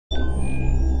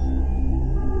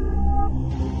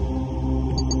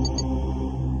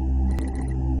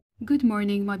Good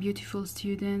morning, my beautiful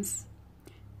students.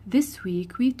 This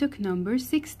week we took number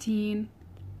 16.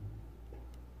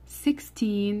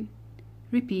 16.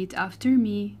 Repeat after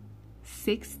me.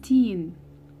 16.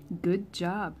 Good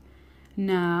job.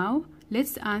 Now,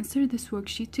 let's answer this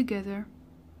worksheet together.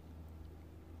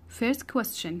 First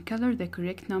question, color the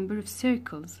correct number of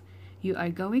circles. You are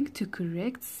going to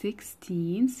correct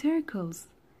 16 circles.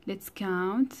 Let's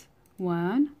count.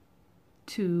 1,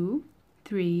 2,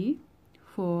 3,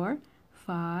 4,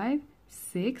 5,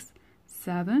 6,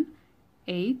 7,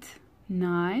 8,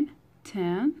 9,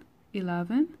 10,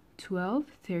 11, 12,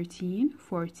 13,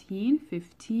 14,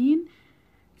 15,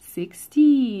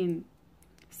 16.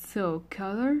 So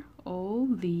color all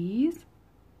these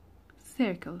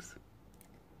circles.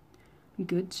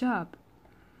 Good job.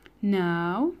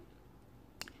 Now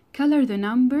color the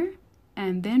number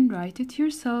and then write it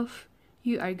yourself.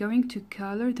 You are going to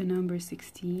color the number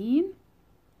 16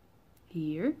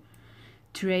 here,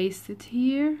 trace it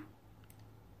here.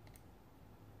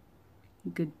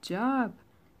 Good job.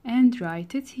 And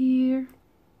write it here.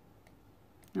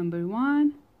 Number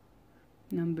 1,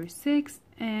 number 6,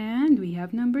 and we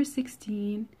have number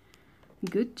 16.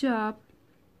 Good job.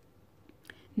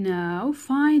 Now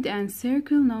find and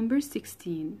circle number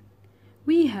 16.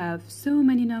 We have so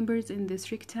many numbers in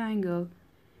this rectangle.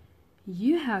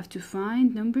 You have to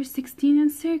find number 16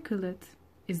 and circle it.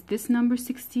 Is this number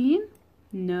 16?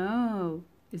 No.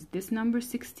 Is this number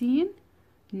 16?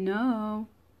 No.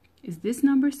 Is this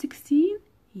number 16?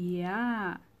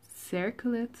 Yeah.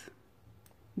 Circle it.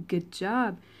 Good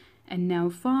job. And now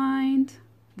find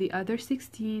the other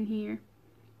 16 here.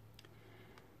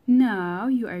 Now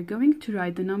you are going to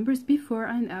write the numbers before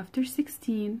and after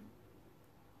 16.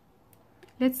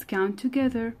 Let's count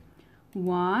together.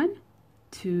 1,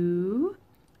 2,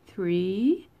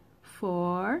 3,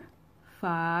 4,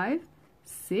 5,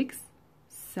 6,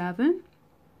 7,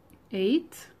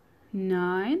 8,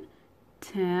 9,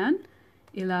 10,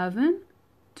 11,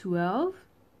 12,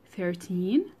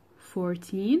 13,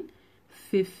 14,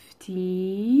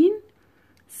 15,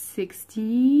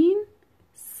 16,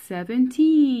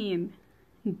 17.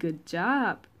 Good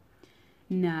job.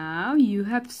 Now you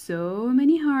have so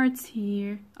many hearts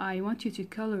here. I want you to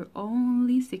color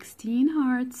only 16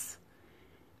 hearts.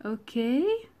 Okay?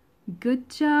 Good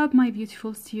job, my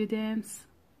beautiful students.